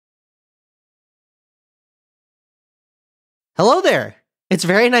Hello there. It's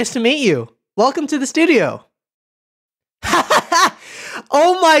very nice to meet you. Welcome to the studio.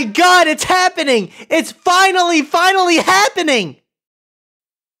 Oh my god, it's happening! It's finally happening!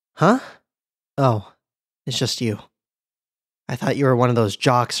 Huh? Oh, it's just you. I thought you were one of those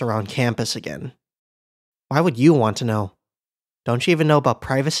jocks around campus again. Why would you want to know? Don't you even know about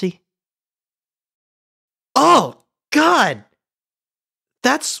privacy? Oh, God!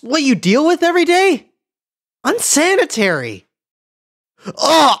 That's what you deal with every day? Unsanitary!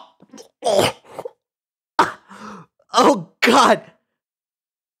 Oh! Oh, God!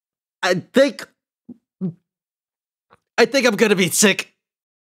 I think I'm gonna be sick.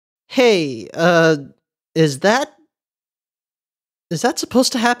 Hey, is that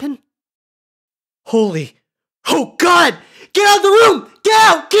supposed to happen? Holy... Oh, God! Get out of the room! Get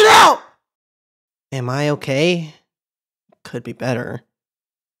out! Get out! Am I okay? Could be better.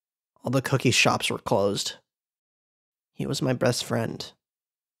 All the cookie shops were closed. He was my best friend.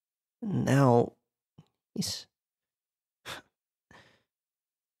 Now, he's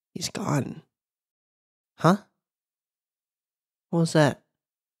gone. Huh? What was that?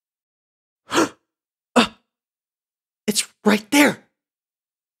 It's right there!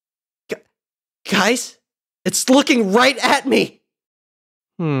 Guys, it's looking right at me!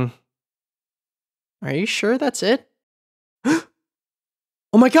 Are you sure that's it?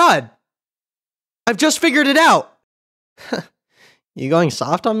 Oh my god! I've just figured it out! You going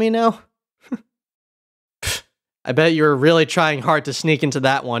soft on me now? I bet you were really trying hard to sneak into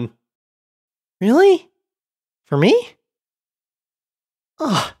that one. Really? For me?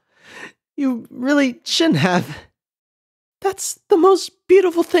 Oh, you really shouldn't have. That's the most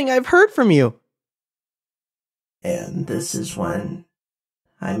beautiful thing I've heard from you. And this is when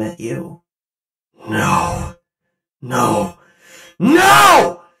I met you. No! No!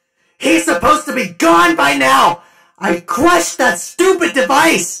 No! He's supposed to be gone by now! I crushed that stupid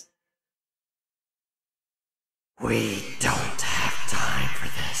device! We don't have time for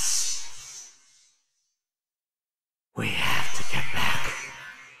this. We have to get back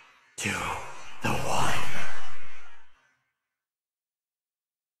to the one.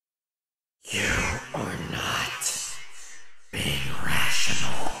 You are not being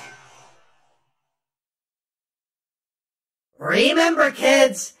rational. Remember,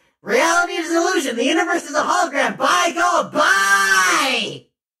 kids, reality is an illusion. The universe is a hologram. Bye, go, bye!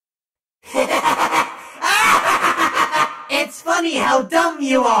 It's funny how dumb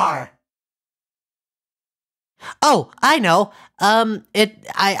you are. Oh, I know.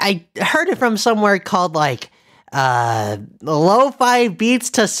 I heard it from somewhere called like, lo-fi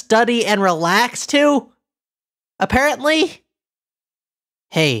beats to study and relax to. Apparently.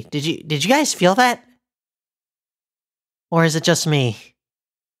 Hey, did you guys feel that? Or is it just me?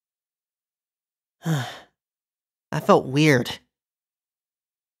 I felt weird.